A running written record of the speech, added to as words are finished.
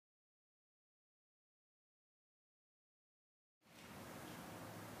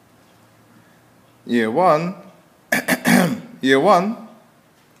Year 1. Year 1.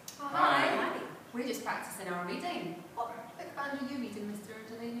 Oh, hi. We're just practicing our reading. What book band are you reading, Mr.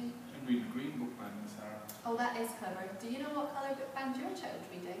 Delaney? I'm reading Green Book Band, Miss Sarah. Oh, that is clever. Do you know what colour book band your child's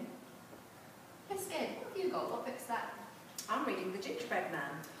reading? Yes, good. What have you got? What book's that? I'm reading The Gingerbread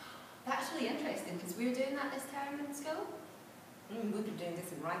Man. That's really interesting because we're doing that this term in school. We've been doing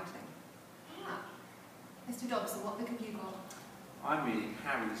this in writing. Ah. Mr. Dobson, what book have you got? I'm reading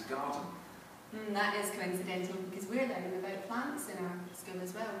Harry's Garden. That is coincidental because we're learning about plants in our school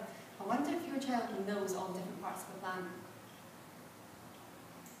as well. I wonder if your child knows all different parts of a plant.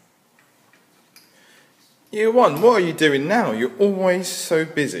 Year 1, what are you doing now? You're always so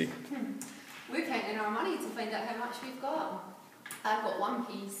busy. We're counting our money to find out how much we've got. I've got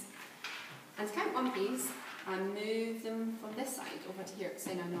 1p's. And to count 1p's, I move them from this side over to here because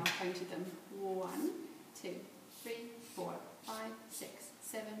I know I've counted them. 1, 2, 3, 4, 5, 6,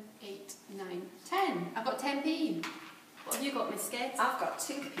 7, 8, 9, 10. I've got 10p. What have you got, Miss Sked? I've got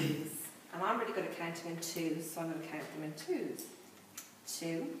 2p's, and I'm really good at counting in twos, so I'm going to count them in twos.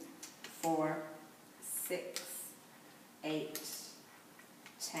 2, 4, 6, 8,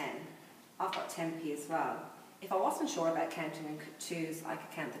 10. I've got 10p as well. If I wasn't sure about counting in twos, I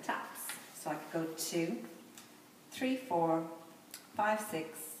could count the taps. So I could go 2, 3, 4, 5,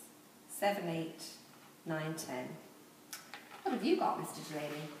 6, 7, 8, 9, 10. What have you got, Mr.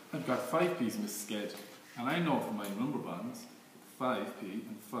 Delaney? I've got 5p's, Miss Sked, and I know from my number bands 5p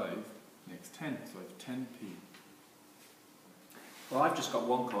and 5 makes 10, so I have 10p. Well, I've just got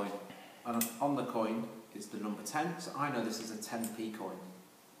one coin, and on the coin is the number 10, so I know this is a 10p coin.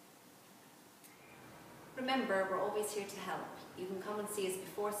 Remember, we're always here to help. You can come and see us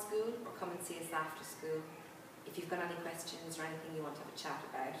before school or come and see us after school. If you've got any questions or anything you want to have a chat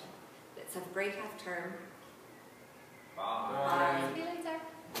about. Let's have a great half term. Bye. See you later.